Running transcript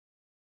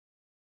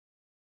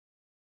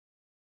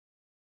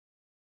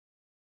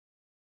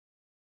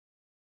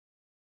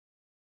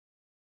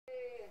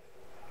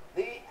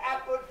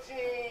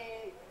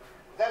apogee,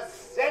 the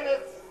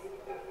zenith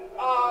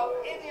of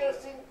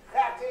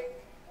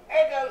idiosyncratic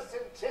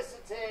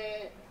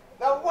egocentricity,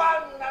 the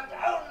one and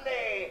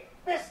only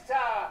Mr.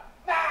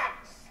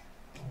 Max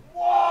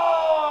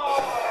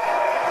Ward!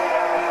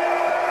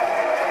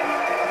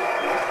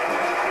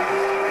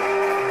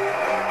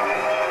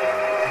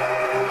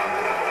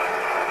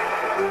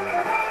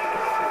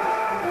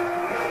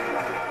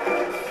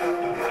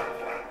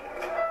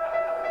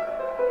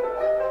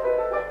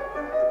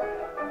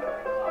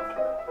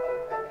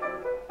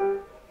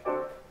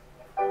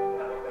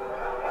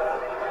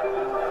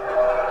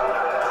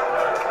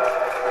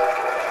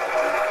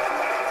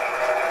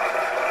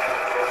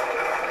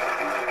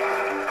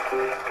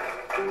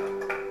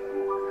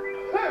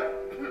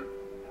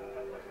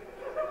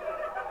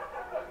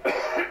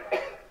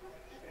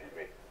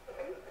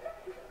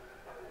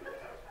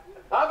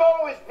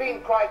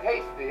 Quite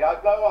hasty. I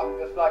blow up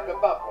just like a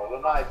bubble,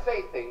 and I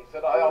say things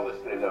that I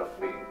honestly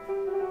don't mean.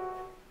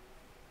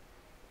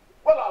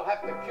 Well, I'll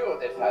have to cure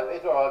this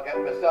habit, or I'll get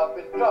myself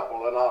in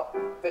trouble, and I'll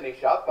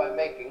finish up by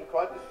making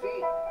quite a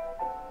scene.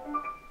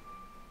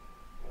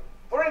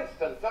 For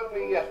instance,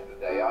 only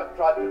yesterday I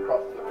tried to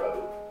cross the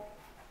road.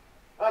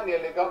 I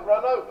nearly got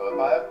run over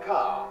by a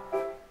car.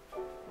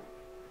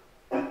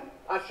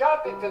 I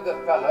shouted to the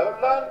fellow,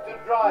 "Learn to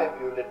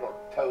drive, you little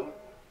toad."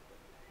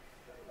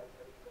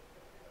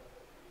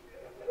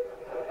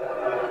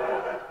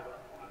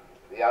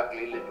 The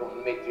ugly little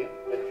midget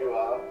that you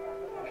are.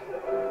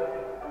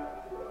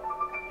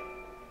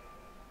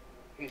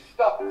 He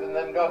stopped and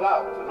then got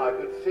out, and I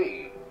could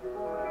see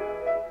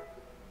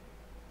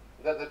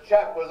that the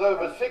chap was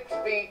over 6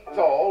 feet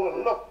tall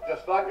and looked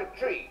just like a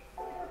tree.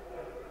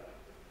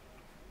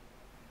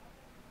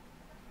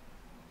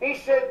 He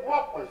said,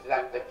 "What was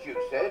that you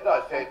said?"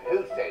 I said,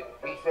 "Who said?"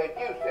 He said,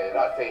 "You said."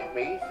 I said,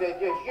 "Me?" He said,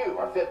 "Yes, you."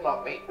 I said,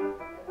 "Not me."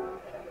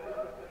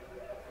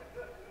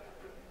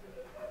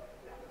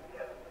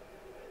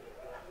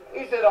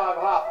 He said, "I've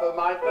half a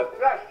mind to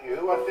thrash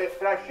you." I said,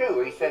 "Thrash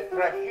who?" He said,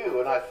 "Thrash you."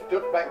 And I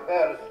stood back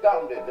there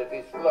astounded at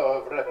his flow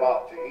of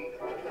repartee.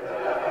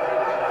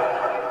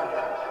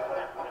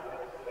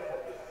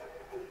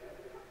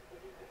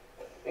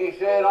 He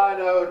said, "I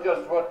know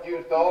just what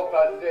you thought."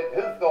 I said,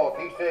 "Who thought?"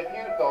 He said,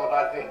 "You thought."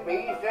 I said, "Me?"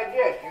 He said,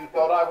 "Yes, you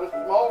thought I was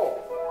small."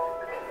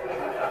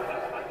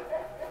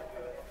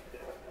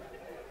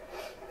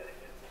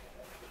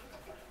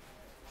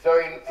 "So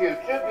in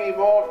future, be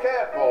more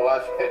careful."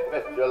 I said,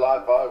 "Bet your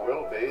life I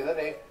will be." Then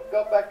he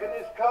got back in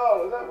his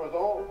car, and that was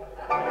all.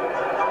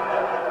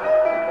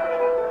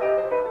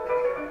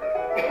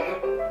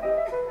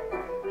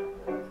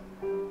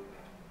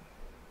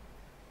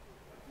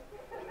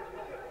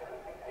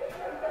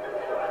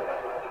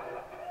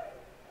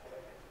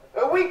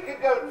 A week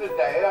ago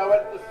today, I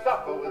went to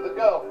supper with a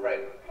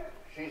girlfriend.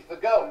 She's the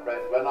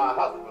girlfriend when our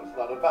husband's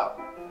not about.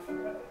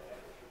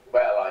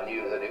 Well, I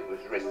knew that it was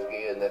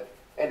risky and that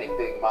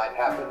anything might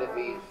happen if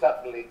he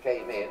suddenly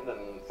came in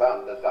and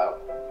found us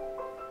out.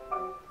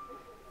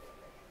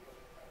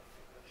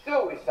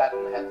 Still, we sat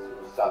and had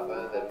some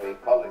supper, then we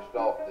polished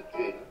off the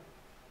gin.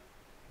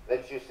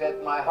 Then she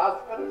said, "My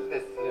husband's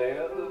listening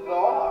at the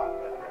door."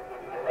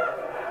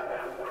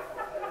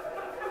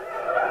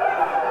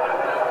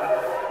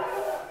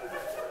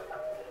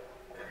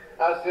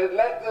 I said,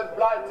 "Let the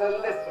blighter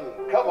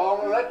listen. Come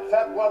on, let's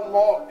have one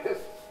more kiss.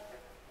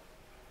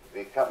 If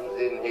he comes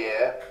in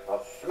here,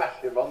 I'll smash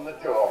him on the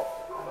jaw."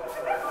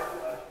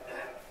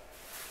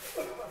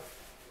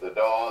 The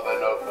door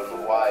then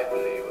opened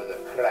widely with a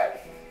crash.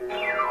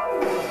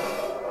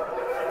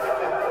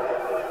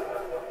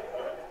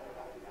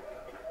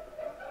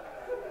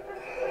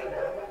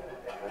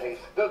 And he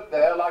stood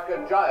there like a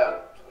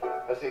giant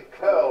as he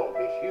curled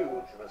his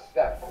huge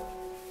moustache.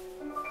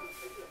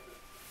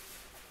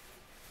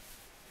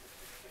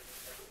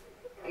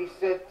 He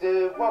said,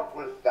 "What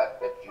was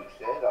that you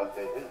said?" I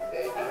said, "Who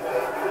said?" He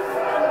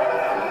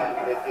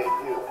said, "Yes,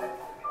 you."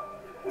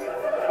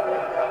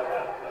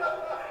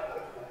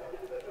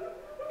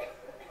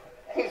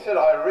 He said,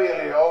 "I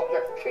really ought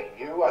to kill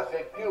you." I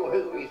said, "Kill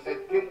who?" He said,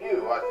 "Kill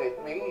you." I said,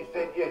 "Me?" He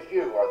said, "Yes,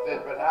 you." I said,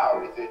 "But how?"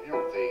 He said,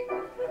 "You'll see."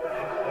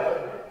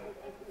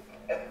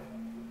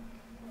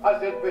 I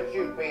said, "But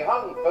you'd be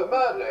hung for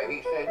murder."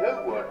 He said,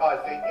 "Who would?" I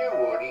said, "You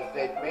would." He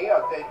said, "Me?"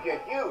 I said,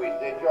 "Yes, you." He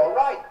said, "You're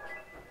right."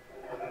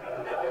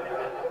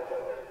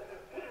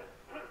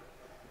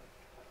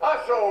 "I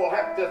shall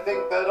have to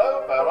think that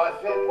over." I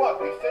said,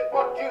 "What?" He said,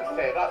 "What you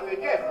said." I said,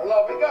 "Yes, well,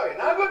 I'll be going.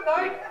 Now, good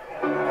night."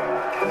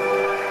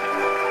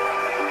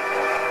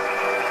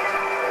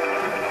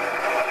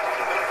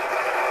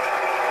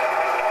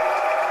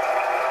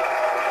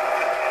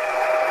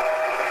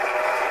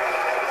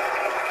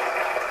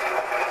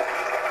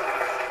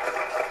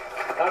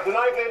 Now,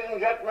 tonight, ladies and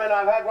gentlemen,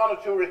 I've had one or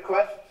two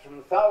requests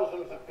from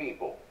thousands of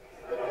people.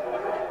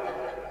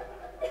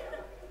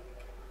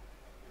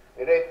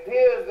 It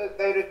appears that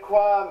they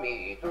require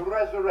me to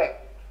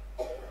resurrect,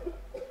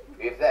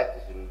 if that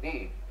is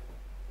indeed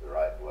the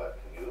right word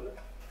to use,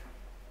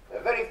 a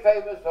very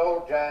famous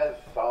old jazz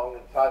song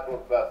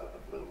entitled "Birth of the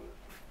Blues."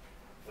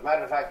 a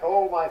matter of fact,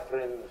 all my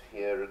friends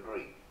here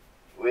agree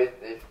with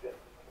this gentleman.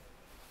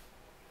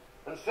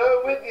 And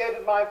so, with the aid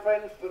of my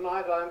friends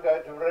tonight, I'm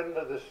going to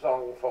render this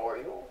song for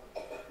you,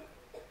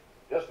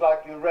 just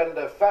like you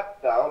render fat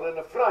down in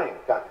a frying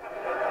pan.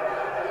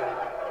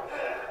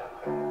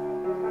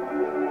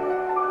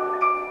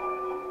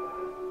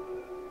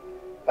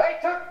 They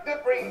took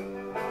the breeze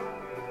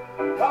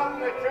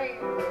from the tree,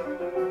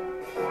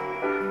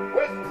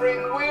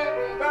 whispering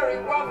weird and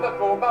very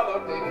wonderful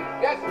melodies,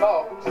 yes,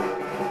 folks,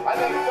 and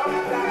they took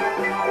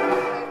down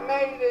and they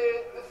made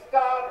it the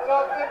start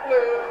of the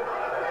blues.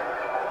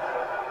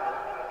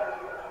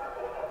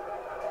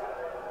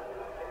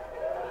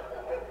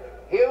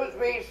 Here was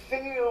me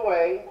singing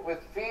away with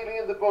feeling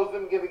in the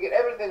bosom, giving it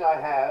everything I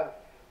have.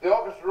 The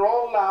orchestra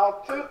all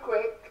loud, too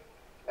quick,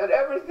 and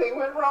everything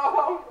went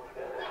wrong.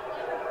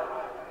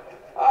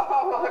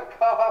 Oh my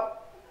God.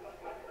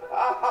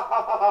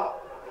 Ah,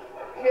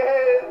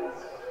 yes.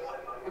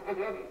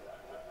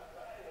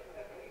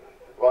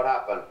 What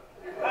happened?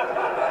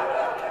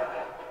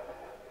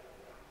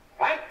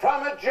 And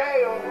from a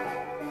jail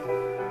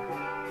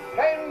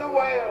came the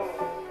wail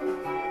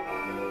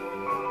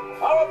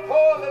of a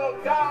poor little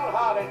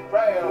downhearted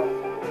frail,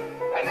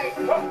 and they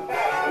took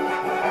that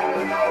and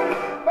they made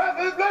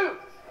Bertha's blues.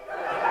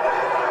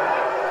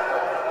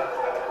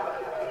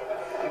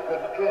 You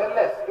couldn't care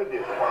less, could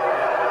you?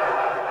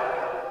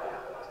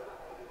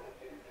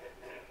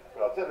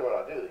 But I'll tell you what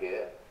I do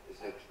here.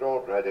 It's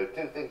extraordinary. I do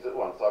two things at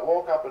once. I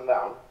walk up and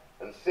down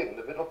and sing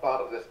the middle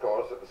part of this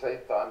chorus at the same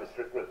time as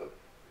strict rhythm.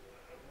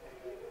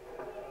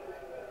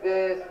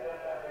 Yes,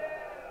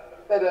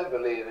 they don't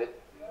believe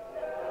it.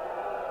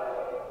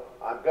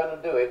 I'm going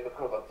to do it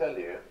because I'll tell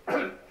you,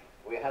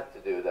 we had to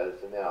do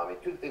those in the army.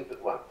 Two things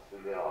at once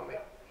in the army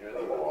during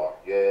the war.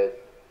 Yes.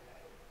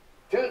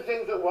 Two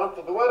things at once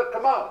at the word of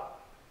command.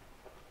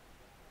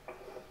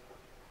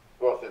 Of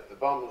course, if the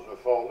bombs were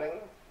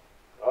falling,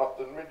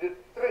 often we did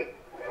three.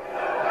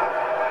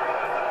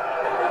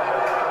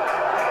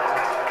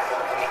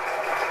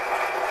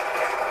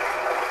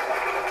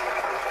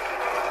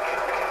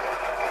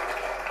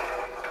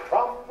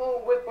 From the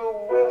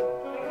whippoorwill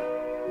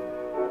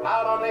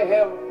out on the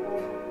hill,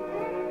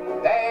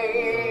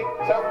 they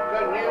took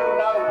a new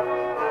note,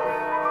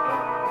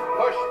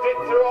 pushed it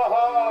through a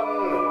horn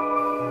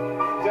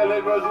till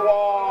it was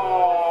warm.